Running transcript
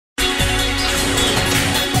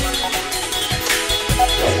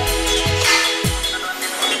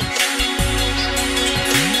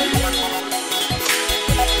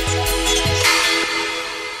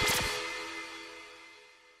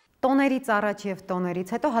Դեկտեմբերից առաջ և տոներից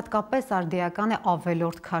հետո հատկապես արդիական է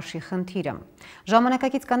ավելորդ քաշի խնդիրը։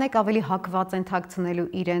 Ժամանակակից կանայք ավելի հակված են թաքցնելու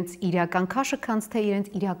իրենց իրական քաշը, քան թե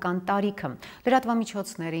իրենց իրական տարիքը։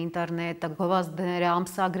 Լրատվամիջոցները, ինտերնետը, գովազդները,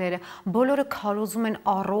 ամսագրերը բոլորը քարոզում են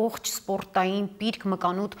առողջ սպորտային պիրք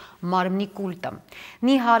մկանուտ մարմնի կուլտը։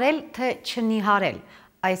 Նիհարել թե չնիհարել։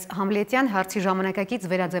 Այս համլետյան հարցի ժամանակակից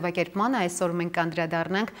վերաձևակերպմանը այսօր մենք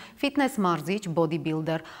կանդրադառնանք ֆիթնես մարզիչ,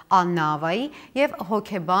 բոդիբիլդեր Աննա Ավայի և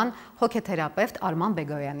հոգեբան, հոգեթերապևտ Արման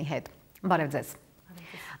Բեգոյանի հետ։ Բարև ձեզ։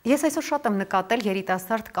 Ես այսօր շատ եմ նկատել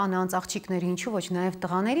երիտասարդ կանանց, աղջիկների, ինչու ոչ նաև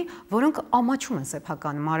տղաների, որոնք ամաչում են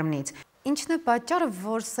սեփական մարմնից։ Ինչն է պատճառը,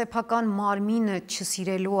 որ սեփական մարմինը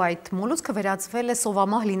չսիրելու այդ մոլուցքը վերածվել է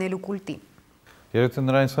սովամահ լինելու կուլտի։ Երևի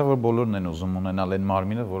նրանից է, որ բոլորն են ուզում ունենալ այն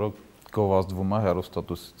մարմինը, որը գովազդվում է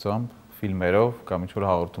հեռուստատեսությամբ, ֆիլմերով կամ ինչ-որ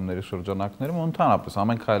հաղորդումների շրջանակներում ու ընդհանրապես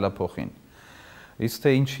ամեն քայլափոխին։ Իսկ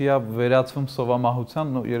թե ինչի է վերածվում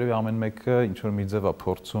սովամահության, երևի ամեն մեկը ինչ-որ մի ձև է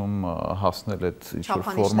փորձում հասնել այդ ինչ-որ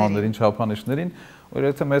ֆորմալներին, չափանիշներին, որ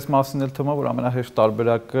եթե մեծ մասին էլ թվում է, որ ամենահեշտ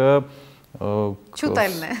տարբերակը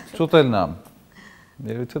չուտելն է։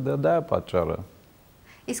 Երևի թե դա է պատճառը։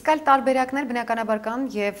 Իսկ այլ տարբերակներ բնականաբար կան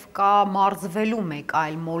և կա մարզվելու մեկ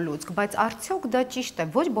այլ մոլուցք, բայց արդյոք դա ճիշտ է,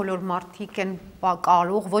 ոչ բոլոր մարդիկ են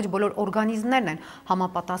կարող, ոչ բոլոր օրգանիզմներն են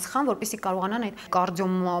համապատասխան, որպեսզի կարողանան այդ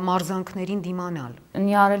կարդիոմարզանքներին դիմանալ։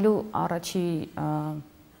 Նիհարելու առաջի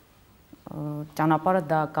ճանապարհը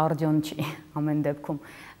դա կարդիոն չի ամեն դեպքում։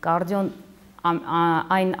 Կարդիոն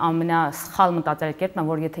այն ամենասխալ մտածելակերպն է,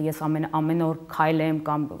 որ եթե ես ամեն օր քայլեմ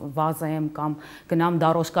կամ վազեմ կամ գնամ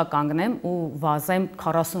դարոշկա կանգնեմ ու վազեմ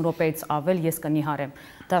 40 րոպեից ավել, ես կնիհարեմ։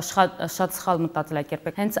 Դա շատ սխալ մտածելակերպ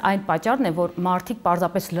է։ Հենց այն պատճառն է, որ մարդիկ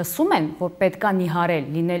պարզապես լսում են, որ պետքա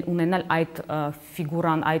նիհարել, ունենալ այդ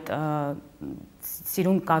ֆիգուրան, այդ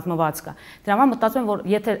սիրուն կազմվածքը։ Դրա համար մտածում եմ, որ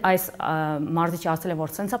եթե այս մարզիչը ասել է,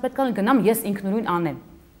 որ սենց է պետք է գնամ, ես ինքնուրույն անեմ։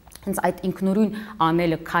 Հենց այդ ինքնուրույն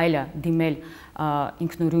անելը, քայլը, դիմել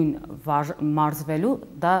ինքնուրույն մարզվելու,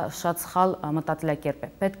 դա շատ սխալ մտածելակերպ է։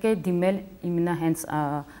 Պետք է դիմել իմенно հենց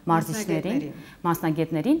մարզիչներին,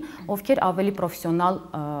 մասնագետներին, ովքեր ավելի պրոֆեսիոնալ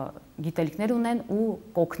գիտելիքներ ունեն ու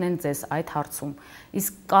կօգնեն ձեզ այդ հարցում։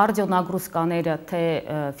 Իսկ կարդիո նագրուսկաները, թե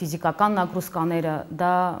ֆիզիկական նագրուսկաները,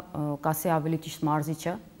 դա կասի ավելի ճիշտ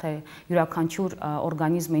մարզիչը, թե յուրաքանչյուր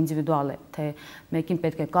օրգանիզմը ինդիվիդուալ է, թե մեկին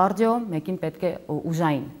պետք է կարդիո, մեկին պետք է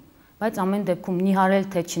ուժային։ Բայց ամեն դեպքում նիհարել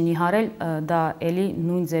թե չնիհարել, դա էլի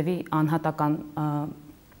նույն ձևի անհատական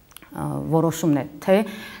որոշումն է, թե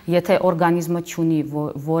եթե օրգանիզմը չունի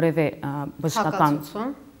որևէ բժշկական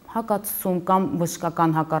հակացում կամ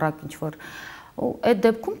բժշկական հակառակ ինչ-որ, այդ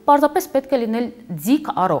դեպքում պարզապես պետք է լինել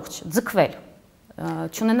ձիգ առողջ, ձգվել,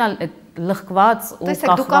 չունենալ այդ լղկված ու կախված։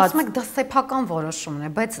 Տեսեք, դուք ասում եք դա սեփական որոշումն է,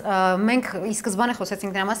 բայց մենք ի սկզբանե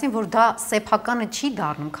խոսեցինք դրա մասին, որ դա սեփականը չի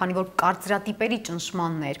դառնում, քանի որ կարծրատիպերի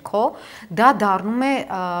ճնշման ներքո դա դառնում է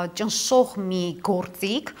ճնշող մի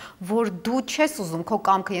գործիք, որ դու չես ուզում, քո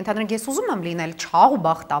կամքը, ենթադրենք ես ուզում եմ լինել չաղ ու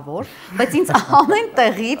բախտավոր, բայց ինձ ամեն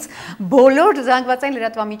տեղից բոլոր զանգվածային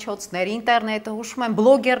լրատվամիջոցները, ինտերնետը, հուշում եմ,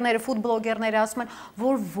 բլոգերները, ֆուդ բլոգերները ասում են,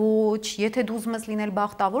 որ ոչ, եթե դու ուզում ես լինել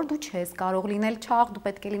բախտավոր, դու չես կարող լինել չաղ, դու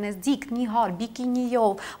պետք է լինես ձիգ, նիհար,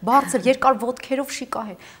 բիկինիով, բարձր, երկար ոտքերով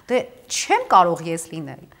շիկահեր։ Դե չեմ կարող ես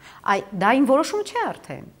լինել։ Դա իմ որոշում չէ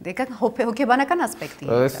արդեն։ Դե հոգեբանական ասպեկտի։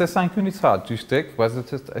 Այս տեսանկյունից հա, ճիշտ եք, բայց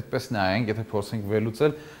եթե այդպես նայենք, եթե փորձենք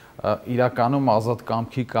վերլուծել, իրականում ազատ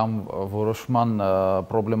կամքի կամ որոշման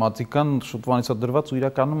պրոբլեմատիկան շուտվանից է դրված ու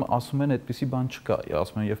իրականում ասում են այդպիսի բան չկա,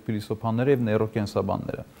 ասում են եւ փիլիսոփաները եւ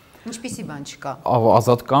նեյրոկենսաբանները։ Ինչպիսի բան չկա։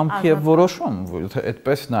 Ազատ կամք եւ որոշում, եթե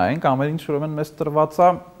այդպես նայենք, ամեն ինչ ուրեմն մեզ տրված է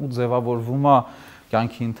ու ձևավորվում է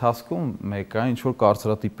կյանքի ընթացքում մեկը ինչ որ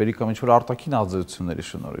կարծրատիպերի կամ ինչ որ արտաքին ազդեցությունների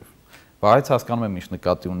շնորհիվ։ Բայց հասկանում եմ ինչ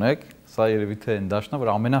նկատի ունեք, սա երևի թե այն դաշնա,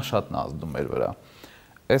 որ ամենաշատն է ազդում մեր վրա։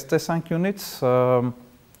 Այս տեսանկյունից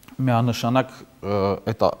միանշանակ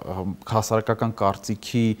այդ հասարակական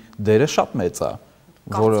կարծիքի դերը շատ մեծ է,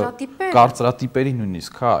 որը կարծրատիպերի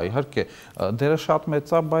նույնիսկ, հա, իհարկե, դերը շատ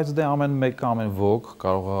մեծ է, բայց դե ամեն մեկը, ամեն ոք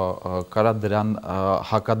կարա դրան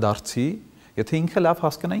հակադարձի, եթե ինքը լավ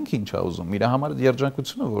հասկանա ինքը ինչ է ուզում, իր համար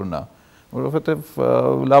երջանկությունը որն է, որովհետև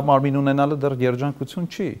լավ մարմին ունենալը դեռ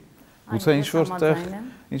երջանկություն չի։ Գուցե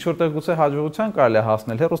ինչ-որտեղ գուցե հաջողության կարելի է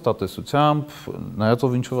հասնել հեռուստատեսությամբ, նայած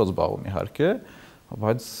ով ինչով է զբաղվում իհարկե,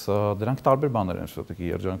 բայց դրանք տարբեր բաներ են, շուտով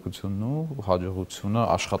երջանկությունն ու հաջողությունը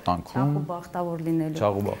աշխատանքում, չաղ ու բախտավոր լինելու։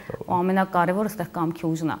 Չաղ ու բախտավոր։ Ու ամենակարևորը այստեղ կամքի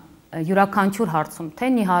ուժն է։ յուրաքանչյուր հարցում, թե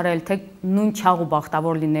նիհարել, թե նույն չաղ ու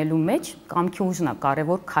բախտավոր լինելու մեջ, կամքի ուժն է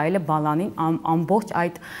կարևոր քայլը բալանին ամբողջ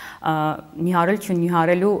այդ նիհարել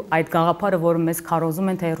չնիհարելու այդ գաղափարը, որը մեզ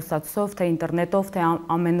քարոզում են թե հեռուստացույցով, թե ինտերնետով, թե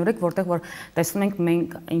ամենուրեք, որտեղ որ տեսնում ենք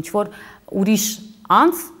մենք ինչ որ ուրիշ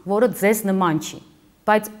անձ, որը ձեզ նման չի,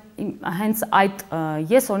 բայց հենց այդ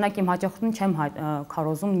ես օրինակ իմ հաճախորդին չեմ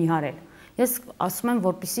քարոզում նիհարել, ես ասում եմ,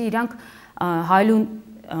 որպեսզի իրանք հայլուն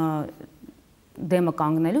դեմը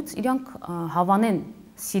կանգնելուց իրանք հավանեն,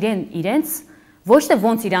 սիրեն իրենց, ոչ թե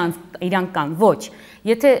ոնց իրանք կան, ոչ,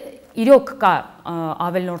 եթե իրոք կա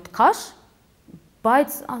ավելորդ քաշ,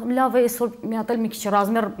 բայց լավ է այսօր մի հատ էլ մի քիչ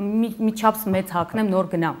ռազմեր մի չափս մեծ հագնեմ նոր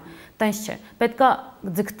գնամ, տենց չէ, պետք է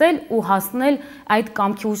ձգտել ու հասնել այդ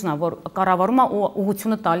կամքի ուժնա, որ կառավարումը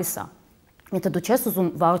ուղղությունը տալիս է, եթե դու չես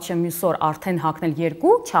ուզում վաղ չէ մյուս օր արդեն հագնել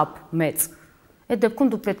երկու չափ մեծ, այդ դեպքում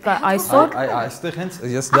դու պետք է այսօր այստեղ հենց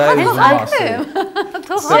ես դա եմ ուզում ասել։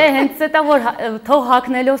 Չէ, հենց դա որ թող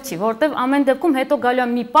հագնելով չի, որտեվ ամեն դեպքում հետո գալու է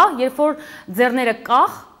մի պահ, երբ որ ձեռները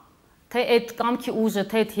կախ, թե այդ կամքի ուժը,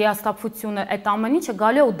 թե այդ հիասթափությունը, այդ ամեն ինչը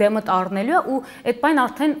գալու է ու դեմդ առնելու է ու այդ բան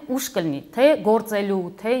արդեն ուժ կլինի, թե գործելու,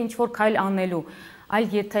 թե ինչ որ քայլ անելու, այլ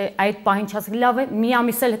եթե այդ պահին չասի լավ է, մի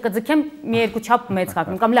ամիս էլ կձգեմ, մի երկու չափ մեծ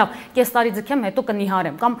հագնեմ, կամ լավ, կես տարի ձգեմ, հետո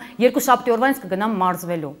կնիհարեմ, կամ երկու շաբթի օրվա ինձ կգնամ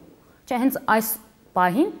մարզվելու։ Չէ, հենց այս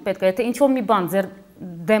պահին պետք է, եթե ինչ-որ մի բան ձեր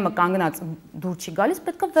դեմը կանգնած դուր չի գալիս,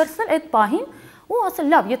 պետք է վերցնել այդ պահին ու ասել,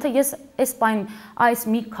 լավ, եթե ես այս պահին այս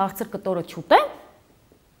մի քաղցր կտորը չուտեմ,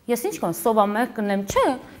 ես ինչ կան, սովամեղ կնեմ, չէ,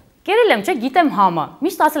 կերել եմ, չէ, գիտեմ համը,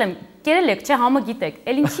 միշտ ասել եմ, կերել եք, չէ, համը գիտեք,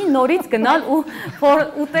 էլ ինչի նորից գնալ ու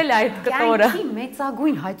ուտել այդ կտորը։ Կյանքի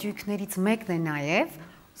մեծագույն հաճույքներից մեկն է նաև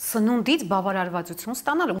սնունդից բավարարվածություն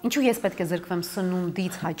ստանալու։ Ինչու ես պետք է զրկվեմ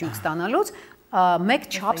սնունդից հաճույք ստանալուց, մեկ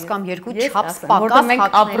չափս կամ երկու չափս պակաս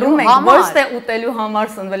մենք ապրում ենք, ոչ թե ուտելու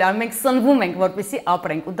համար սնվել, այլ մենք սնվում ենք, որպեսզի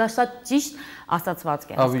ապրենք, ու դա շատ ճիշտ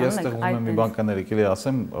ասացվածք է։ Ավի ես տեղում եմ մի բան կներեք, էլի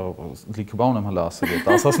ասեմ, լիքը բան եմ հələ ասել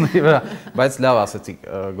այդ ասածների վրա, բայց լավ ասեցիք,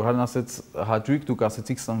 Գոհարն ասեց հաճույք, դուք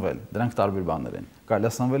ասեցիք սնվել, դրանք տարբեր բաներ են։ Կարելի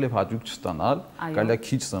է սնվել եւ հաճույք չստանալ, կարելի է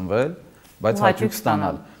քիչ սնվել, բայց հաճույք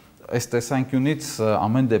ստանալ։ Այս տեսանկյունից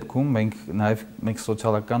ամեն դեպքում մենք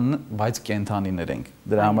սոցիալական, բայց կենթանիներ ենք։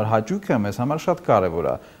 Դրա համար հաճույքը մեզ համար շատ կարևոր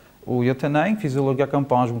է։ Ու եթե նայենք ֆիզիոլոգիական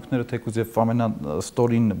պահանջմունքները թեկուզ եւ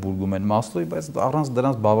ամենաստորին բուրգում են Մասլոյի, բայց առանց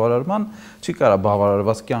դրանց բավարարման չի կարա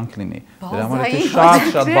բավարարված կյանք լինի։ Դրա համար դա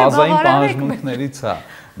շատ բազային պահանջմունքներից է։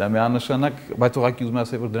 Դա միանշանակ, բայց ուղղակի ուզում եմ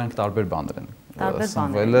ասել, որ դրանք տարբեր բաներ են։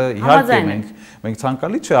 Սնվելը իհարկե մենք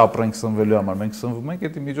ցանկալի չէ ապրենք սնվելու համար, մենք սնվում ենք,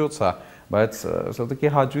 դա միջոց է, բայց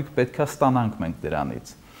սովետի հաճույք պետքա ստանանք մենք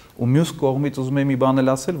դրանից։ Ու մյուս կողմից ուզում եմ մի բան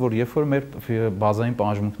էլ ասել, որ երբ որ մեր բազային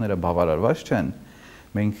պահանջմունքները բավարարված չեն,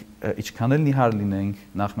 մենք ինչքան էլ նիհար լինենք,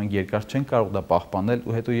 նախ մենք երկար չենք կարող դա պահպանել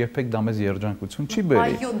ու հետո երբեք դա մեզ երջանկություն չի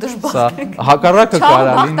բերի։ Այո, դժբախտ ենք։ Հակառակը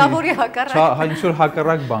կարա լինի։ Բախտավորի հակառակ։ Հա, ինչ որ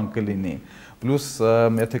հակառակ բան կլինի։ Պլյուս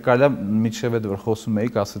եթե կարելի է միջև այդ որ խոսում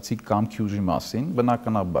էիք, ասացիք կամքի ուժի մասին,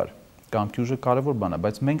 բնականաբար կամքի ուժը կարևոր բան է,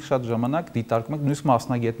 բայց մենք շատ ժամանակ դիտարկում ենք նույնիսկ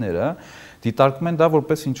մասնագետները դիտարկում են դա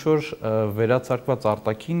որպես ինչ որ վերացարկված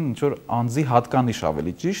արտաքին, ինչ որ անձի հատկանիշ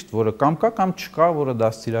ավելի ճիշտ, որը կամ կա կամ չկա, որը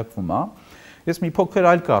դաստիարակվում է։ Ես մի փոքր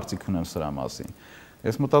այլ կարծիք ունեմ սրա մասին։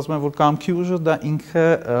 Ես մտածում եմ, որ կամքի ուժը դա ինքը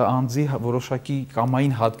անձի որոշակի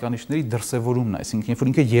կամային հատկանիշների դրսևորումն է, այսինքն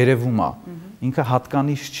որ ինքը երևում է, ինքը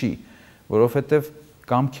հատկանիշ չի, որովհետև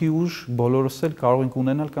կամքի ուժ բոլորս էլ կարող ենք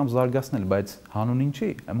ունենալ կամ զարգացնել, բայց հանուն ինչի,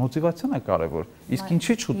 մոտիվացիան է կարևոր։ Իսկ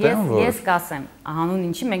ինչի չուտեմ որ Ես կասեմ, հանուն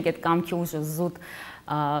ինչի մենք այդ կամքի ուժը զուտ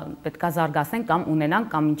պետքա զարգացնենք կամ ունենանք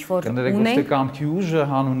կամ ինչ որ ունենք կամքի ուժը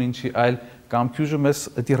հանուն ինչի, այլ կամքի ուժը մեզ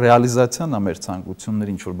դա ռեալիզացիան է մեր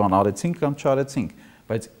ցանկությունների, ինչ որ բան արեցինք կամ չարեցինք,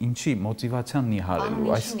 բայց ինչի մոտիվացիան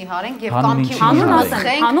նիհարելու, այս նիհարենք եւ կամքի հանուն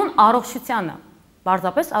ասենք, հանուն առողջությանը,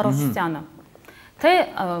 բարձրապես առողջությանը, թե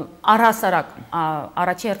առհասարակ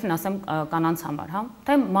առաջի հերթին ասեմ կանանց համար, հա,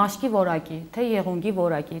 թե մաշկի որակի, թե եղունգի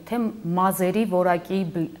որակի, թե մազերի որակի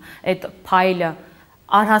այդ փայլը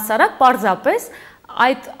առհասարակ բարձրապես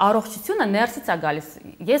այդ առողջությունը ներսից է գալիս։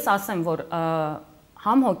 Ես ասեմ, որ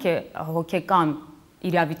համ հոգեկան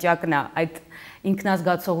իրավիճակն է, այդ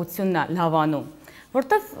ինքնազգացողությունն է լավանում,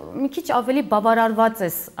 որտեվ մի քիչ ավելի բավարարված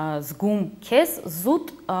ես զգում քեզ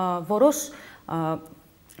զուտ որոշ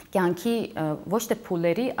կյանքի ոչ թե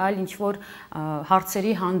փուլերի, այլ ինչ որ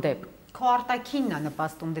հարցերի հանդեպ։ Քո արտաքինն է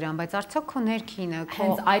նպաստում դրան, բայց արդյոք քո ներքինը,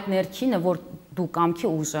 հենց այդ ներքինը, որ դու կամքի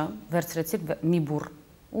ուժը վերցրեցիր մի բուռ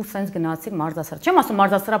ու սենց գնացի մարզասրահ։ Չեմ ասում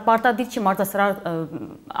մարզասրահ պարտադիր չի մարզասրահ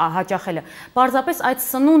հաճախելը։ Պարզապես այդ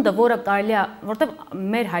սնունդը, որը կարելի է, որտեվ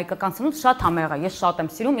մեր հայկական սնունդը շատ համեղ է, ես շատ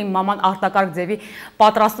եմ սիրում, իմ մաման արտակարգ ձևի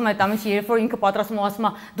պատրաստում է այդ ամենը, երբ որ ինքը պատրաստում ու ասում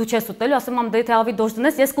է դու չես ուտելու, ասում եմ դե թե հավի դոշ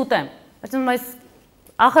դնես, ես կուտեմ։ Ասում եմ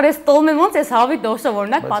ախր ես տոլում եմ ոնց ես հավի դոշը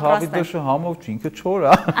որնակ պատրաստեմ։ Հավի դոշը համով չի, ինքը չոր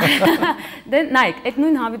է։ Դե նայեք, այդ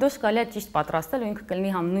նույն հավի դոշը կարելի է ճիշտ պատրաստել ու ինքը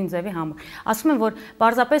կլինի նույն ձևի համով։ Ասում եմ, որ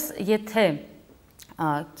պարզապես եթե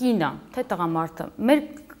կինը, թե տղամարդը, մեր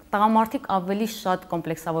տղամարդիկ ավելի շատ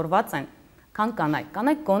կոմպլեքսավորված են, քան կանայք։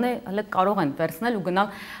 Կանայք գոնե հələ կարող են վերցնել ու գնալ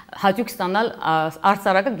հաճույք ստանալ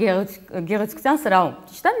արծարակը գեղեցկության սրահում։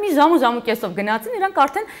 Ճիշտ է, մի ժամ ու ժամ ու կեսով գնացին, իրանք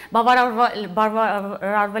արդեն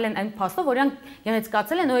բավարարվել են այն փաստով, որ իրանք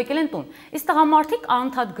գեղեցկացել են ու եկել են տուն։ Իսկ տղամարդիկ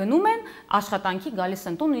անընդհատ գնում են աշխատանքի, գալիս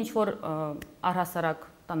են տուն, ինչ որ առհասարակ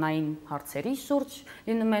տնային հարցերի շուրջ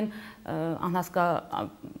լինում են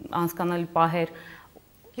անհասկանալի պահեր։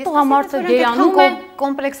 Տղամարդը գերանում է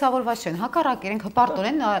կոմպլեքսավորված չեն, հակառակ իրենք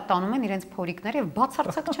հպարտորեն տանում են իրենց փորիկները եւ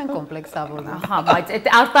բացարձակ չեն կոմպլեքսավորվում։ Ահա, բայց այդ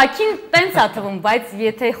արտաքին տենց է թվում, բայց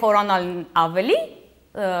եթե խորանալ ավելի,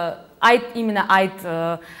 այդ իմенно այդ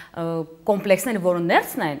կոմպլեքսները, որը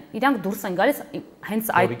ներսն են, իրանք դուրս են գալիս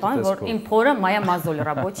հենց այդ բանը, որ իմ փորը մայա մազոլ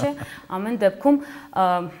ռաբոչե, ամեն դեպքում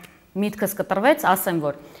միտքս կտրվեց, ասեմ,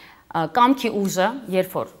 որ կամքի ուժը,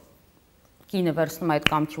 երբ որ կինը վերցնում է այդ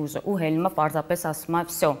կամքի ուժը ու հելնում է, պարզապես ասում է,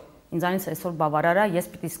 «Վсё, ինձանից այսօր բավարար է, ես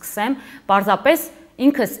պիտի սկսեմ, պարզապես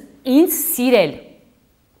ինքս ինձ սիրել»։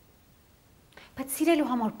 Բայց սիրելու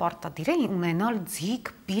համար պարտադիր է ունենալ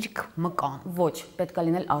ձիգ, պիրկ, մկան։ Ոչ, պետք է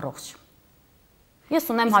լինել առողջ։ Ես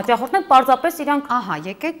ունեմ հաճախորդներ, պարզապես իրանք ահա,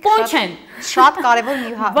 եկեք կոնչ են, շատ կարևոր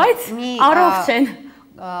մի առողջ են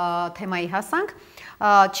թեմայի հասանք,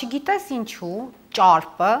 չգիտես ինչու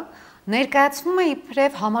ճարպը ներկայացվում է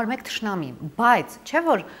իբրև համար մեկ թշնամի, բայց չէ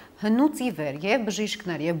որ հնուց ի վեր եւ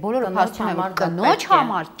բժիշկներ եւ բոլորը փաստում են որ կնոջ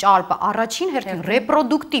համար ճարպը առաջին հերթին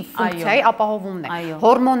ռեպրոդուկտիվ ֆունկցիայի ապահովումն է,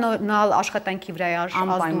 հորմոնալ աշխատանքի վրա է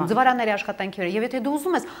ազդում, ձվարանների աշխատանքի վրա եւ եթե դու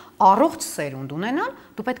ուզում ես առողջ սերունդ ունենալ,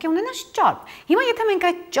 դու պետք է ունենաս ճարպ։ Հիմա եթե մենք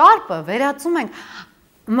այդ ճարպը վերածում ենք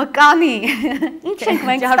մկանի, ինչ ենք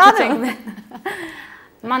մենք ստանում։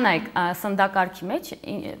 Մանայք, սնդակարգի մեջ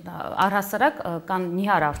առհասարակ կան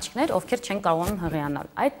նիհար աղջիկներ, ովքեր չեն կարողանում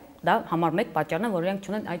հղիանալ։ Այդ դա համար մեկ պատճառն է, որ իրենք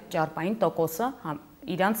չունեն այդ ճարպային տոկոսը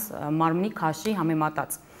իրանց մարմնի քաշի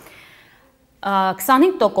համեմատած։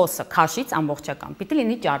 25%-ը քաշից ամբողջական պիտի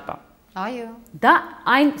լինի ճարպը։ Այո։ Դա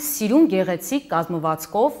այն սիրուն գեղեցիկ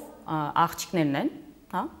կազմվածքով աղջիկներն են,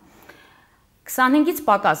 հա։ 25-ից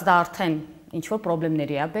պակաս դա արդեն ինչ որ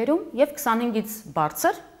խնդիրների է բերում եւ 25-ից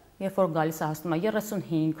բարձր երբ որ գալիս է հասնում է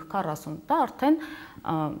 35, 40, դա արդեն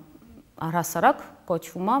առհասարակ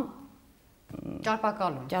կոչվում է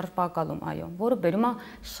ճարպակալում, այո, որը բերում է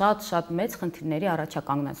շատ մեծ խնդիրների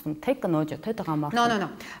առաջականգնեցնում, թե կնոջը, թե տղամարդը։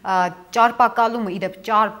 Ճարպակալումը, իդեպ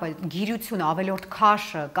ճարպը, գիրությունը, ավելորդ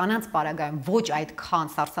քաշը կանանց պարագայում ոչ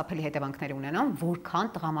այդքան սարսափելի հետևանքներ ունենան,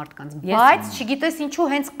 որքան տղամարդկանց, բայց չգիտես ինչու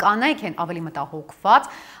հենց կանայք են ավելի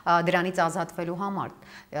մտահոգված դրանից ազատվելու համար։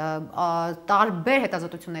 Տարբեր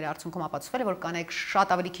հետազոտությունների արդյունքում ապացուցվել է, որ կանայք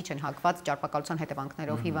շատ ավելի քիչ են հակված ճարպակալության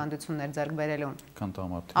հետևանքներով հիվանդություններ ձեռք բերելուն։ Քան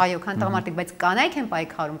տղամարդիկ։ Այո, քան տղամարդիկ, բայց կանայք են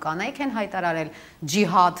պայքարում, կանայք են հայտարարել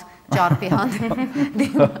ջիհադ ճարպի հանդեպ։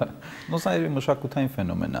 Սա է մշակութային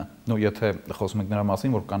ֆենոմեն է։ Նո, եթե խոսում ենք նրա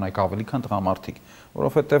մասին, որ կանայք ավելի քան տղամարդիկ,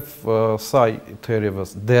 որովհետև սա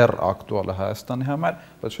թերևս դեռ ակտուալ է Հայաստանի համար,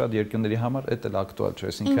 բայց շատ երկրների համար դա էլ ակտուալ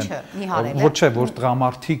չէ, այսինքն ոչ չէ, որ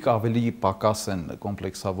տղամարդիկ ավելի պակաս են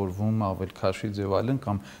կոմպլեքսավորվում, ավելի քաշից եւ այլն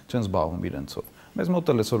կամ չեն զբաղվում իրենցով։ Մեզ մոտ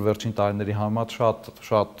էլ այսօր վերջին տարիների համար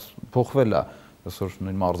շատ փոխվել է այսօր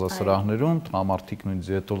նույն մարզասրահներում, տղամարդիկ նույն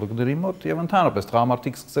դիետոլոգների մոտ եւ ընդհանրապես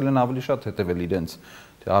տղամարդիկ սկսել են ավելի շատ հետեւել իրենց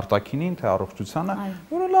թե արտաքինին, թե առողջությանը,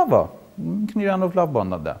 որը լավ է, ինքն իրանով լավ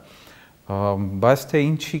բան է դա։ Բայց թե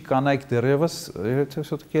ինչի կանայք դեռևս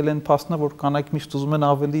все-таки են փաստն է, որ կանայք միշտ ուզում են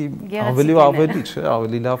ավելի, չէ,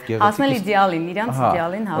 ավելի լավ գեղեցիկ։ Հասնել իդեալին, իրանց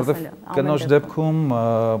իդեալին հասնելը։ Կնոջ դեպքում,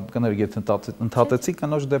 կներեք, եթե ընդհատեցի,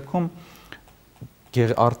 կնոջ դեպքում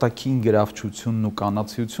արտաքին գրավչությունն ու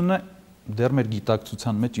կանացիությունը դեռ մեր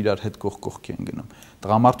գիտակցության մեջ իրար հետ կողքի են գնում։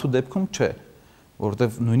 Տղամարդու դեպքում չէ,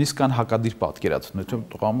 որովհետև նույնիսկ կան հակադիր պատկերացումներ, թե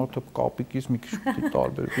տղամարդը կապիկից մի քիչ պիտի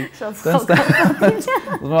տարբերվի։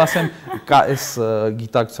 Ուզում ասեմ, կա այս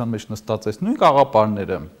գիտակցության մեջ նստած այս նույն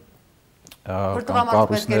կաղապարները, Որ տղամարդու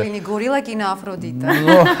պետք է լինի գորիլա, կինը Աֆրոդիտը։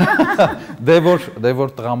 Դե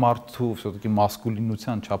որ տղամարդու все-таки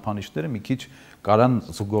մասկուլինության չափանիշները մի քիչ կարան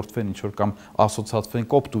զուգորդվեն ինչ-որ կամ ասոցացվեն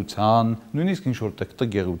կոպտության, նույնիսկ ինչ-որ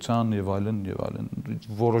տգեղության եւ այլն,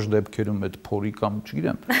 որոշ դեպքերում այդ փորի կամ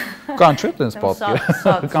չգիտեմ, կան չէ՞ տենց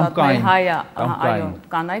պատկեր, կամ կային, այո,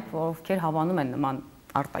 կանայք, ովքեր հավանում են նման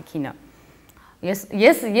արտաքինը։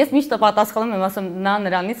 Ես միշտ պատասխանում եմ, ասում նա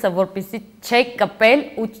նրանից է, որպեսզի չեք կպել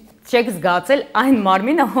ու չեք զգացել այն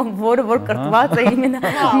մարմինը, որը որ կրտված է իմенно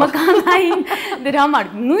մկանային դրա համար։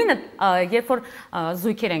 Նույնը, երբ որ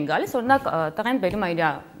զույգեր են գալիս, օրինակ տղեն բերում է իր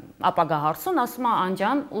ապագա հարսուն, ասում է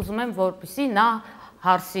անջան, ուզում եմ որպեսզի նա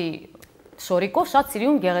հարսի շորիկով շատ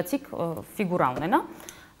սիրուն գեղեցիկ ֆիգուրա ունենա։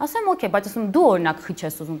 Ասեմ, օքեյ, բայց ասում դու օրինակ խիչ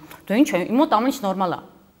ես ուզում։ Դու ինչ է, իմ մոտ ամեն ինչ նորմալ է։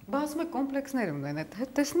 Բայց մեկ կոմպլեքսներ ունեն,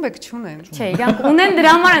 տեսնում եք չունեն։ Չէ, իրանք ունեն դրա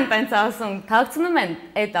համար են տենց ասում, թաքցնում են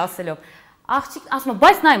այդ ասելով։ Աղջիկ ասում է,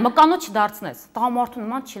 բայց նայ, մկանոց չդարձնես, տղամարդու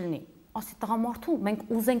նման չլինի։ Ասի տղամարդու մենք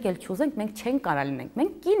ուզենք էլ չուզենք, մենք չենք կարա լինենք,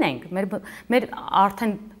 մենք կին ենք, մեր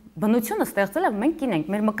արդեն բնությունը ստեղծել է, մենք կին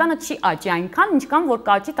ենք, մեր մկանը չի աճի այնքան, ինչքան որ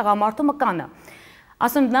կաճի տղամարդու մկանը։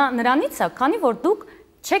 Ասում նրանից է, քանի որ դուք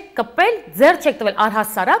չեք կպել, ձեռ չեք տվել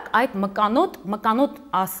առհասարակ այդ մկանոտ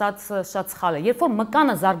ասած շատ սխալ է։ Երբ որ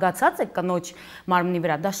մկանը զարգացած է կնոջ մարմնի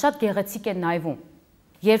վրա, դա շատ գեղեցիկ է նայվում։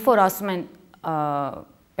 Երբ որ ասում են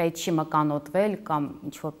պետք չի մկանոտվել կամ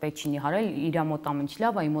ինչ որ պետք չի նիհարել, իր մոտ ամեն ինչ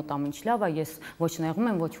լավ է, իմ մոտ ամեն ինչ լավ է, ես ոչ նեղում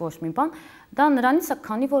եմ, ոչ մի բան, դա նրանից է,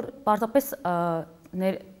 քանի որ պարզապես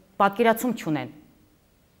պատկերացում չունեն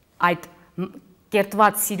այդ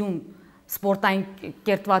կերտված սիրուն սպորտային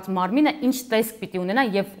կերտված մարմինը ինչ տեսք պիտի ունենա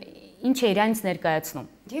եւ ինչ է իրանից ներկայացնում։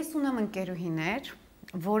 Ես ունեմ ընկերուհիներ,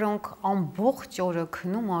 որոնք ամբողջ օրը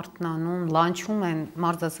քնում, արթնանում, լանչում են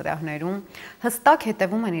մարզասրահներում, հստակ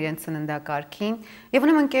հետևում են իրենց սննդակարգին, եւ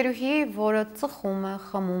ունեմ ընկերուհի, որը ծխում է,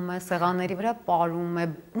 խմում է, սեղանների վրա պարում է,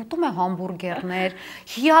 ուտում է համբուրգերներ,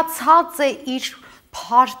 հիացած է իր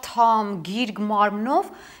փարթամ, գիրգ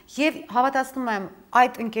մարմնով եւ հավատացնում եմ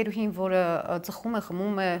այդ ընկերուհին, որը ծխում է,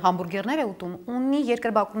 խմում է, համբուրգերներ է ուտում, ունի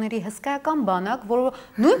երկրպագուների հսկայական բանակ, որը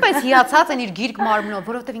նույնպես հիացած են իր գիրգ մարմնով,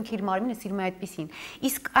 որովհետև ինքը իր մարմինը սիրում է այդպիսին։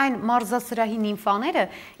 Իսկ այն մարզասրահի նիմֆաները,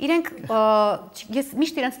 իրենք ես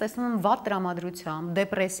միշտ իրենց տեսնում եմ վատ տրամադրությամբ,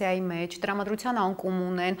 դեպրեսիայի մեջ, տրամադրության անկում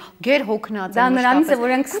ունեն, գերհոգնած են։ Դա նրանից է, որ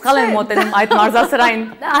իրենք սխալ են մոտենում այդ մարզասրահին։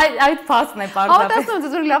 Այդ փաստն է պարզապես։ Հավատացնում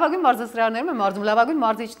եմ, որ լավագույն մարզասրահներում եմ մարզում, լավագույն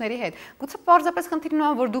մարզիչների հետ։ Գուցե պարզապես խնդիրն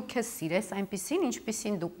է, որ դու քեզ սիրես այնպիսին,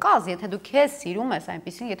 ինչպիսին դու կաս, եթե դու քեզ սիրում ես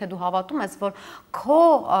այնպիսին, եթե դու հավատում ես, որ քո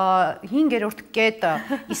 5-րդ կետը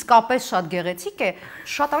իսկապես շատ գեղեցիկ է,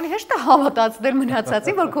 շատ ավելի հեշտ է հավատացնել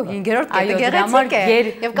մնացածին, որ քո 5-րդ կետը գեղեցիկ է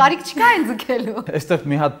եւ կարիք չկա այն ձգելու։ Այստեղ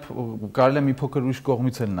մի հատ կարելի է մի փոքր ուրիշ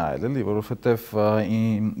կողմից էլ նայել, էլի, որովհետեւ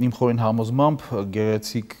իմ խորին համոզմամբ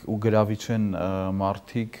գեղեցիկ ու գրավիչ են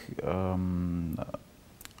մարդիկ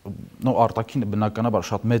նո արտաքինը բնականաբար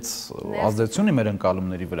շատ մեծ ազդեցություն ունի մեր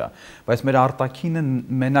ընկալումների վրա, բայց մեր արտաքինը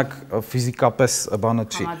մենակ ֆիզիկապես բանը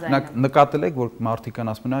չի։ Օրինակ նկատել եք, որ մարդիկ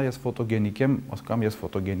ասում են, ես ֆոտոգենիկ եմ, կամ ես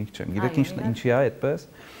ֆոտոգենիկ չեմ։ Գիտեք ինչի է այդպես,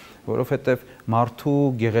 որովհետև մարդու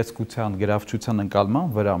գեղեցկության, գրավչության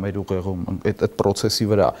ընկալման վրա մեր ուղեղում այդ process-ի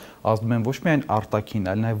վրա ազդում են ոչ միայն արտաքին,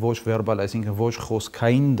 այլ նաև ոչ վերբալ, այսինքն ոչ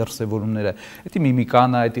խոսքային դրսևորումները։ Դա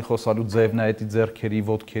միմիկան է, դա խոսալու ձևն է, դա ձեռքերի,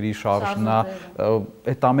 ոտքերի շարժն է,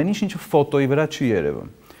 այդ ամեն ինչը ֆոտոյի վրա չի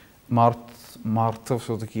երևում։ Մարդը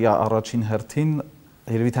все-таки առաջին հերթին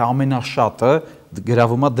երևի թե ամենաշատը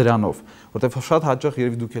գրավում է դրանով, որտեղ շատ հաճախ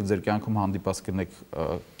երևի դուք էլ ձեր կյանքում հանդիպած կնեք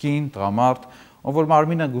կին, տղամարդ, ով որ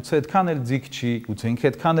մարմինը գուցե այդքան էլ ձիգ չի, գուցե ինքը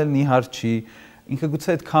այդքան էլ նիհար չի, ինքը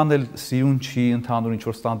գուցե այդքան էլ սիրուն չի, ընդհանուր ինչ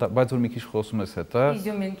որ ստանդարտ, բայց որ մի քիչ խոսում ես հետը։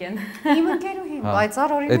 Իզյումինկեն։ Իմ ընկերուհին,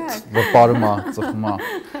 պայծառ օրինակ։ Այդ որ պարում է, ծխում է։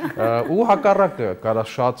 Ու հակառակը, կարա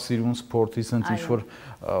շատ սիրուն սպորտի, sense ինչ որ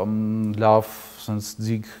լավ, sense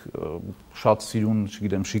ձիգ շատ սիրուն,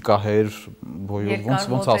 չգիտեմ, շիկահեր, բոյով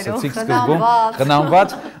ոնց ասեցիք սկզբում,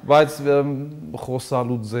 խնամված, բայց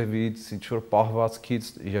խոսալու ձևից, ինչ որ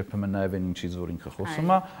պահվածքից, երբեմն նաև այն ինչից որ ինքը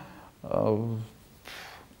խոսում է,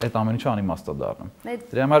 այդ ամեն ինչը անիմաստ է դառնում։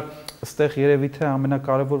 Դրա համար այստեղ երևի թե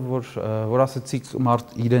ամենակարևոր որ ասեցիք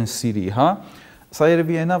մարդ իրեն սիրի, հա, սա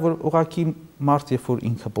երևի այնա որ ուղղակի մարդ երբ որ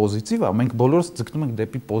ինքը պոզիտիվ է, մենք բոլորս ձգտում ենք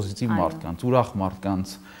դեպի պոզիտիվ մարդկանց, ուրախ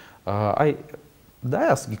մարդկանց, այ դա է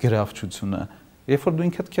ասի գրավչությունը։ Երբ որ դու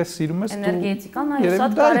ինքդ քեզ սիրում ես, էներգետիկան այո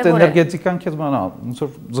շատ կարևոր է։ Էներգետիկան քեզ բանա, ոնց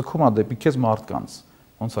որ ձգում է դեպի քեզ մարդկանց։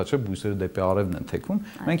 Ոնց է, չէ, բույսերը դեպի արևն են թեքում։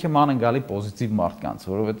 Մենք եմ ան գալի պոզիտիվ մարդկանց,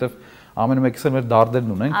 որովհետև ամեն մեկս էլ մեր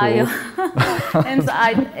դարդերն ունենք։ Այո։ Հենց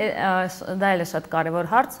դա էլ է շատ կարևոր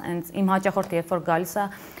հարց, հենց իմ հաճախորդը երբ որ գալիս է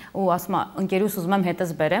ու ասում է ընկերուս ուզում եմ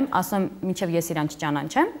հետս բերեմ, ասում եմ մինչև ես իրան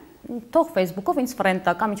չճանաչեմ, թող Facebook-ով ինձ ֆրենդ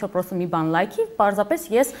տա կամ ինչ-որ պրոստը մի բան լայքի, պարզապես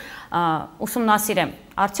ես ուսումնասիրեմ,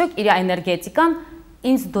 արդյոք իր էներգետիկան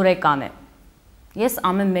ինձ դուրեկան է։ Ես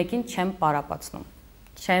ամեն մեկին չեմ պարապացնում,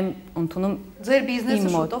 չեմ ընդունում ձեր բիզնեսը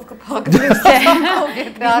շուտով կփակվի։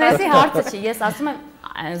 Բիզնեսի հարցը չի, ես ասում եմ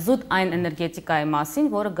զուտ այն էներգետիկայի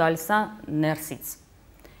մասին, որը գալիս է ներսից։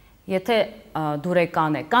 Եթե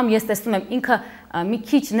դուրեկան է, կամ ես տեսնում եմ ինքը մի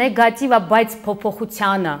քիչ նեգատիվ է, բայց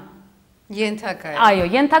փոփոխությանը ենթակա է։ Այո,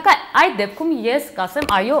 ենթակա այդ դեպքում ես կասեմ,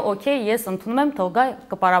 այո, օքեյ, ես ընդունում եմ, թողա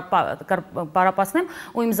կպարապացնեմ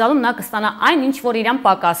ու իմ զալում նա կստանա այն, ինչ որ իրան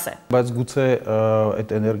պակաս է։ Բայց գուցե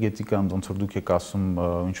այդ էներգետիկան, ոնց որ դուք եք ասում,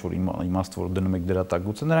 ինչ որ իմաստ որ դնում եք դրա տակ,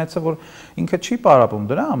 գուցե նրանից է որ ինքը չի պարապում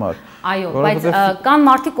դրա համար։ Այո, բայց կան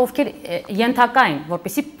մարդիկ, ովքեր ենթակա են,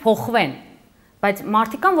 որպեսզի փոխվեն։ Բայց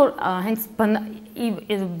մարդիկ կան, որ հենց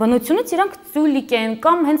բնությունից իրանք ծույլիկ են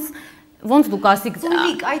կամ հենց ոնց դուք ասիք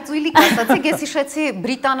ծույլիկ, այ ծույլիկ ասացիք, ես հիշեցի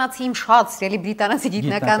բրիտանացի իմ շատ սիրելի բրիտանացի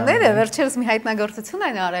գիտնականները վերջերս մի հայտնագործություն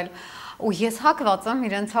են արել ու ես հակված եմ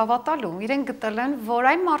իրենց հավատալու։ Իրենք գտել են, որ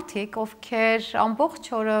այն մարդիկ, ովքեր ամբողջ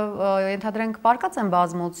օրը ենթադրենք պարկած են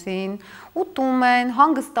բազմոցին, ուտում են,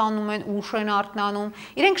 հանգստանում են, ուշ են արթնանում,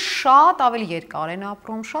 իրենք շատ ավելի երկար են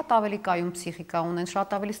ապրում, շատ ավելի կայուն փսիխիկա ունեն,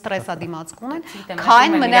 շատ ավելի ստրեսադիմացք ունեն,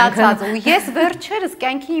 քան մնացածը։ Ու ես վերջերս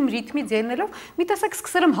կյանքի իմ ռիթմից ելնելով մի տեսակ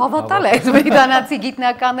սկսել եմ հավատալ այդ բրիտանացի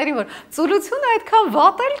գիտնականներին, որ ծուլությունը այդքան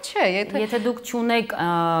վատ էլ չէ, եթե դուք չունեք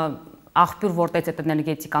աղբյուր, որտեղից այդ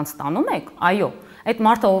էներգետիկան ստանում եք, այո, այդ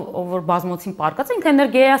մարդը, որ բազմոցին պարկած է, ինքը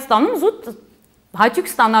էներգիա ստանում զուտ հաճույք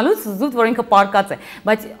ստանալուց զուտ, որ ինքը պարկած է,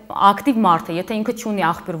 բայց ակտիվ մարդը, եթե ինքը չունի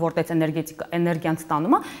աղբյուր, որտեղից էներգիան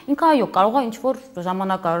ստանում է, ինքը այո, կարող է ինչ-որ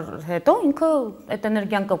ժամանակ հետո ինքը այդ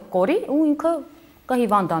էներգիան կկորի ու ինքը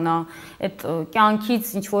կհիվանդանա, այդ կյանքից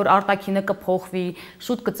ինչ-որ արտաքինը կփոխվի,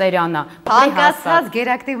 շուտ կծերանա։ Հանգստած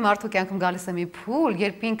գերակտիվ մարդու կյանքում գալիս է մի փուլ,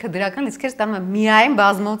 երբ ինքը դրական լիցքեր ստանում է միայն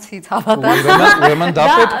բազմոցից, հավատացեք։ Ուրեմն դա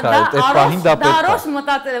պետք է, այդ պահին դա պետք է։ Դարոշ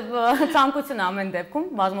ցանկություն ամեն դեպքում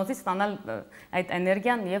բազմոցից ստանալ այդ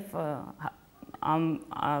էներգիան եւ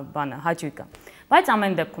բանը հաճույքը։ Բայց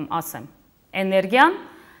ամեն դեպքում ասեմ, էներգիան,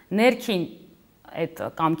 ներքին այդ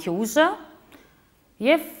կամքի ուժը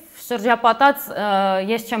եւ շրջապատած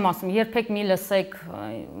ես չեմ ասում, երբեք մի լսեք,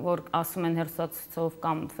 որ ասում են հեռուստացույցով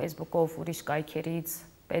կամ Facebook-ով ուրիշ կայքերից,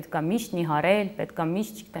 պետքա միշտ նիհարել, պետքա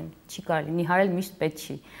միշտ, չգիտեմ, չի կարելի, նիհարել միշտ պետք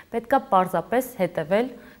չի։ Պետքա պարզապես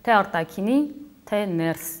հետևել թե արտաքինի, թե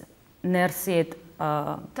ներսի այդ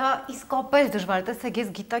Դա իսկապես դժվար է, տեսեք, ես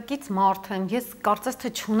գիտակից մարդ եմ, ես կարծես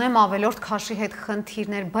թե չունեմ ավելորդ քաշի հետ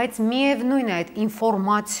խնդիրներ, բայց միևնույն է այդ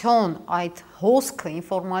ինֆորմացիոն, այդ հոսքը,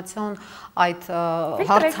 ինֆորմացիոն, այդ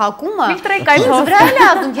հարցակումը ինձ վրա էլ է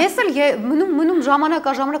ազդում, ես էլ մնում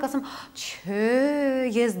ժամանակ ասում, չէ,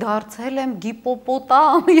 ես դարձել եմ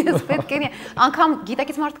հիպոպոտամ, ես պետք է անգամ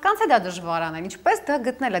գիտակից մարդկանց է դա դժվար անել, ինչպես դա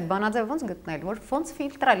գտնել, այդ բանաձևը ոնց գտնել, որ ոնց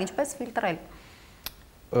ֆիլտրել, ինչպես ֆիլտրել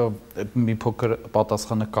մի փոքր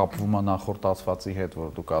պատասխանը կապվում է նախորդ ասվածի հետ,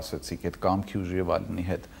 որ դուք ասեցիք, այդ կամքի ուժի եւ այլնի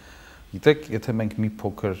հետ։ Գիտեք, եթե մենք մի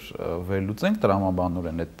փոքր վերլուծենք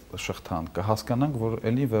տրամաբանորեն այդ շղթան, կհասկանանք, որ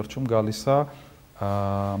ելի վերջում գալիս է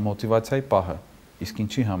մոտիվացիայի պահը։ Իսկ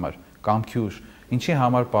ինչի համար։ Կամքի ուժ։ Ինչի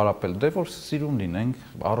համար պարապել։ Դե որ սիրուն լինենք,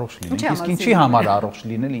 առողջ լինենք։ Իսկ ինչի համար առողջ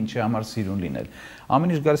լինել, ինչի համար սիրուն լինել։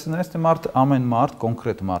 Ամեն ինչ գալիս է նրանից, թե ամեն մարդ,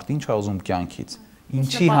 կոնկրետ մարդ, ինչ է ուզում կյանքից։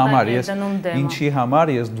 Ինչի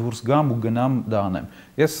համար ես դուրս գամ ու գնամ դա անեմ։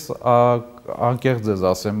 Ես անկեղծ ձեզ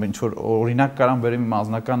ասեմ, ինչ որ օրինակ կարամ բերեմ իմ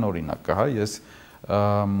անձնական օրինակը, հա, ես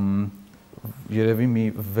երևի մի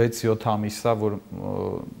 6-7 ամիս է, որ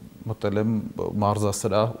մտել եմ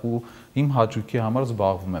մարզասրահ ու իմ հաճույքի համար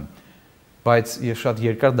զբաղվում եմ։ Բայց ես շատ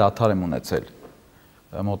երկար դադար եմ ունեցել,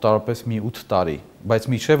 մոտավորապես մի 8 տարի, բայց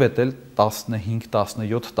մինչև էդ էլ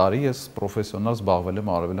 15-17 տարի ես պրոֆեսիոնալ զբաղվել եմ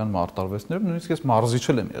արևելյան մարտարվեստներով, նույնիսկ ես մարզիչ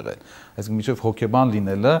եմ եղել, այսինքն մինչև հոկեբան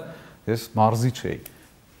լինելը ես մարզիչ էի։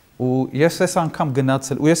 Ու ես այս անգամ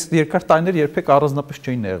գնացել, ու ես երկար տարիներ երբեք առանձնապես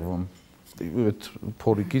չէի նեղվում, այդ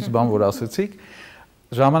փորիկից բան որ ասեցիք,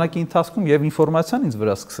 ժամանակի ընթացքում եւ ինֆորմացիան ինձ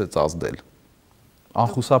վրա սկսեց ազդել։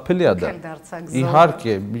 Անխուսափելի է դա։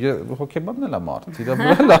 Իհարկե, հոկեբանն էլ է մարդ, իր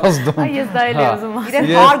վրա էլ ազդում։ Ես դա էլ եմ ուզում։ Իրեն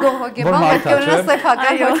հարգող հոկեբան, պետք է ունենա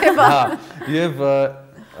սեփական հոկեբան։ Եվ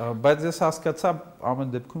բայց ես հասկացա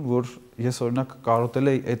ամեն դեպքում, որ ես օրինակ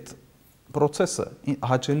կարոտել էի այդ process-ը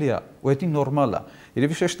հաճելի է, ու դա նորմալ է։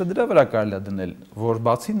 Երևի շեշտը դրա վրա կարելի է դնել, որ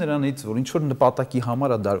բացի նրանից, որ ինչ որ նպատակի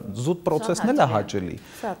համար է դա զուտ process-ն էլ է հաճելի,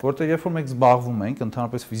 որտեղ երբ որ մենք զբաղվում ենք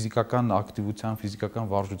ընդհանրապես ֆիզիկական ակտիվության, ֆիզիկական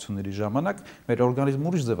վարժությունների ժամանակ, մեր օրգանիզմը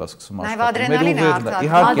ուրիշ ձև է սկսում աշխատել։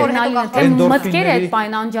 Մտքերը այդ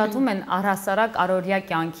պայն անջատվում են առհասարակ առօրյա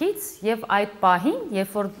կյանքից եւ այդ պահին,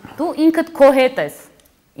 երբ որ դու ինքդ քո հետ ես,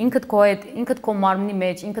 ինքդ քո մարմնի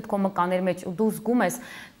մեջ, ինքդ քո մկաների մեջ ու դու զգում ես,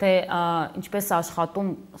 թե ինչպես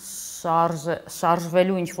աշխատում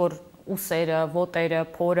շարժվելու ինչ որ ուսերը, ոտերը,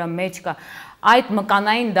 փորը, մեջքը, այդ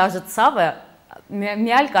մկանային դաժե ցավը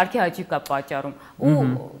մի այլ կարգի հաճույք է պատճառում ու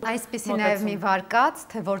այսպեսի նաև մի վարկած,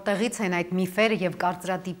 թե որտեղից են այդ միֆերը եւ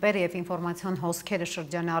կարծրատիպերը եւ ինֆորմացիոն հոսքերը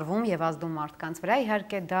շրջանառվում եւ ազդում մարդկանց վրա,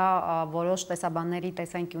 իհարկե դա որոշ տեսաբանների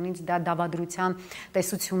տեսանկյունից դա դավադրության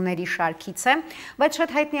տեսությունների շարքից է, բայց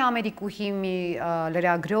շատ հայտնի ամերիկուհի մի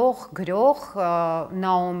լրագրող, գրող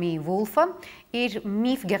Նաոմի Վուլֆը իր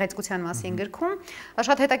միֆ գեղեցկության մասին գրքում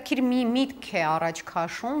շատ հետաքրքիր մի միտք է առաջ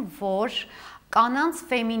քաշում, որ կանանց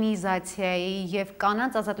ֆեմինիզացիայի եւ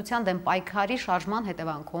կանանց ազատության դեմ պայքարի շարժման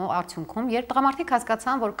արդյունքում, երբ տղամարդիկ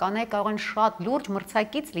հասկացան, որ կանայք կարող են շատ լուրջ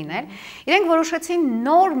մրցակից լինել, իրենք որոշեցին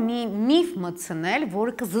նոր մի միֆ մտցնել,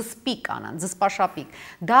 որը կզսպի կանան, զսպաշապիկ։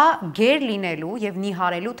 Դա գեր լինելու եւ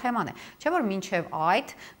նիհարելու թեման է։ Չէ՞ որ մինչեւ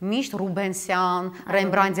այդ միշտ Ռուբենսյան,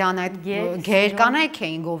 Ռեմբրանդյան այդ գեր կանայք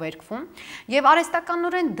էին գովերգվում, եւ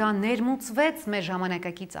արհեստականորեն դա ներմուծվեց մեր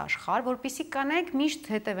ժամանակակից աշխարհ, որպեսզի կանայք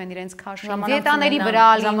միշտ հետևեն իրենց քաշին դիետաների վրա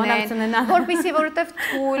լինեն, որպեսզի որովհետև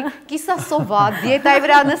թույլ, կիսասոված, դիետայի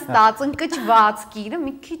վրա նստած, ընկճված կինը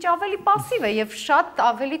մի քիչ ավելի պասիվ է եւ շատ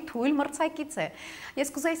ավելի թույլ մրցակից է։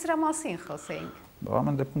 Ես կուզեի սրա մասին խոսեինք։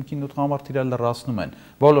 Ամեն դեպքում կին ու տղամարդ իրար լրացնում են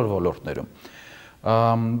բոլոր ոլորտներում։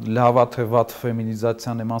 Լավա թե վատ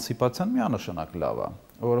ֆեմինիզացիան, էմանսիպացիան միանշանակ լավ է,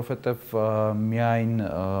 որովհետև միայն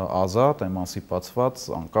ազատ, էմանսիպացված,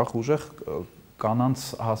 անկախ ուժեղ կանանց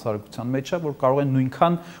հասարակության մեջ է, որ կարող են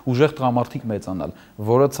նույնքան ուժեղ տղամարդիկ մեծանալ,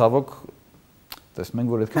 որը ցավոք տեսնում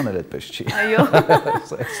ենք, որ այդքան էլ այդպես չի։ Այո։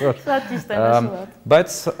 Շատ ճիշտ է նշված։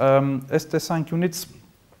 Բայց այս տեսանկյունից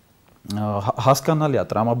հասկանալի է,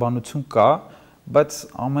 տրամաբանություն կա, բայց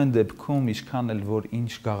ամեն դեպքում ինչքան էլ որ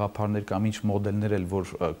ինչ գաղափարներ կամ ինչ մոդելներ էլ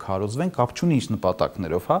որ քարոզվեն, կապ չունի ինչ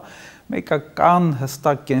նպատակներով, հա։ Մեկը կան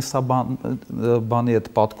հստակ կենսաբանի այդ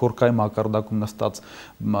պատկորկայի մակարդակում նստած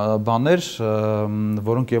բաներ,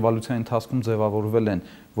 որոնք էվոլյուցիայի ընթացքում ձևավորվել են,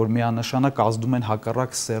 որ միանշանակ ազդում են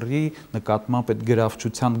հակառակ սեռի նկատմամբ այդ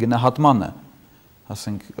գրավչության գնահատմանը,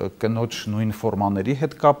 ասենք կնոջ նույն ֆորմաների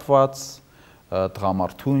հետ կապված,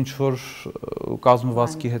 տղամարդու ինչ որ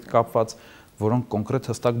կազմվածքի հետ կապված, որոնք կոնկրետ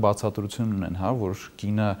հստակ բացատրություն ունեն, հա, որ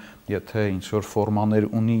կինը եթե ինչ որ ֆորմաներ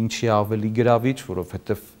ունի, ինչի ավելի գրավիչ,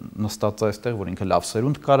 որովհետև նստած է այստեղ, որ ինքը լավ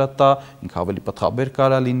սերունդ կարա տա, ինքը ավելի պտղաբեր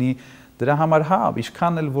կարա լինի, դրա համար հա,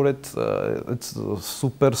 ինչքան էլ որ այդ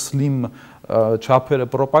սուպեր սլիմ չափերը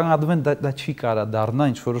պրոպագանդվեն, դա չի կարա դառնա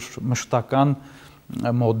ինչ որ մշտական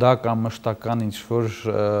մոդա կամ մշտական ինչ որ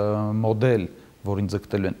մոդել, որին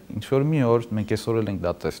ձգտելու են։ Ինչ որ մի օր մենք այսօր էլ ենք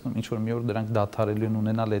դա տեսնում, ինչ որ մի օր դրանք դադարելու են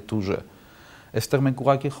ունենալ այդ ուժը։ Այստեղ մենք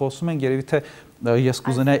ուղղակի խոսում ենք, երևի թե ես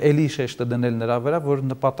կուզենայի էլի շեշտը դնել նրա վրա, որ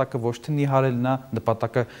նպատակը ոչ թե նիհարելն է,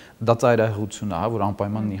 նպատակը դա ծայրահեղությունն է, հա, որ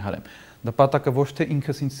անպայման նիհարեմ։ Նպատակը ոչ թե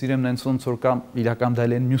ինքս ինձ սիրեմ նենց ոնց որ կամ իրական դա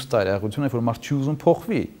էլ մյուս ծայրահեղություն է, որ մարդ չի ուզում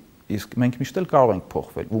փոխվի։ Իսկ մենք միշտ էլ կարող ենք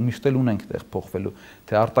փոխվել, ու միշտ էլ ունենք տեղ փոխվելու,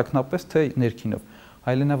 թե արտաքնապես, թե ներքինով։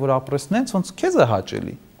 Այլենա որ ապրես նենց ոնց քեզ է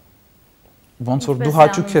հաճելի։ Ոնց որ դու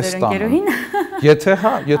հաճույք ես ստանում։ Եթե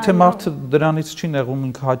հա, եթե մարդը դրանից չի նեղում,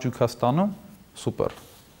 ինքը հաճույք է ստանում, սուպեր։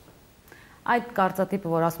 Այդ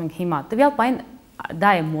կարծրատիպը, որ ասում ենք հիմա, տվյալ բան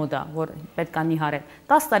դա է մոդա, որ պետք է նիհարել։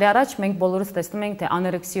 10 տարի առաջ մենք բոլորս տեսնում ենք, թե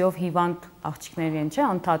անորեքսիով հիվանդ աղջիկներ են, չէ՞,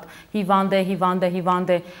 անդադ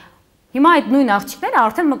հիվանդ է։ Հիմա այդ նույն աղջիկները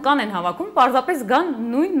արդեն մկան են հավաքում, պարզապես գան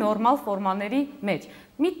նույն նորմալ ֆորմաների մեջ։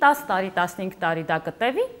 Մի 10 տարի, 15 տարի դա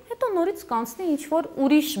կտևի, հետո նորից կանցնի ինչ որ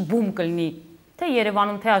ուրիշ բում կլինի, թե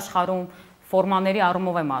Երևանում, թե աշխարհում ֆորմաների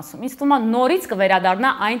առումով եմ ասում։ Ինձ թվում է նորից կվերադառնա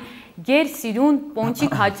այն գեր սիրուն,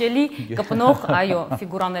 պոնչիկ հաճելի կպնող, այո,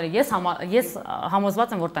 ֆիգուրաները։ Ես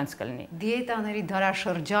համոզված եմ, որ տենց կլինի։ Դիետաների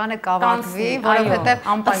դարաշրջանը կավարտվի, որովհետև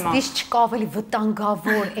ըստիս չկա ավելի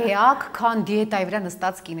վտանգավոր էակ, քան դիետայի վրա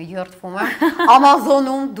նստած կինը։ Երդվում եմ,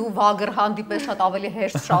 Ամազոնում դու վագր հանդիպես շատ ավելի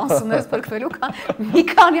հեշտ շանս ունես փրկվելու, քան մի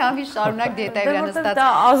քանի ամիս շարունակ դիետայի վրա նստած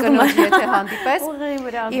կնոջ եթե հանդիպես։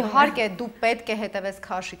 Իհարկե դու պետք է հետևես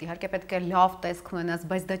քաշիդ, իհարկե պետք է լավ տեսք ունենաս,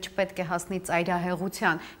 բայց դա չպետք է հասնի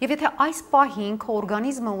ծայրահեղության։ Եվ եթե այս պահին քո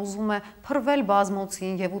օրգանիզմը ուզում է փրվել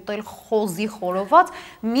բազմոցին եւ ուտել խոզի խորոված,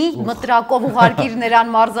 մի մտրակով ուղարկիր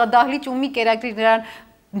նրան մարզադահլիճ ու մի կերակրիր նրան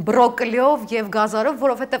բրոկոլիով եւ գազարով,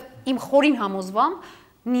 որովհետեւ իմ խորին համոզվամբ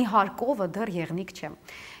նիհարկովը դեռ եղնիկ չէ։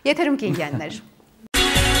 Եթերում Կին Յաններ։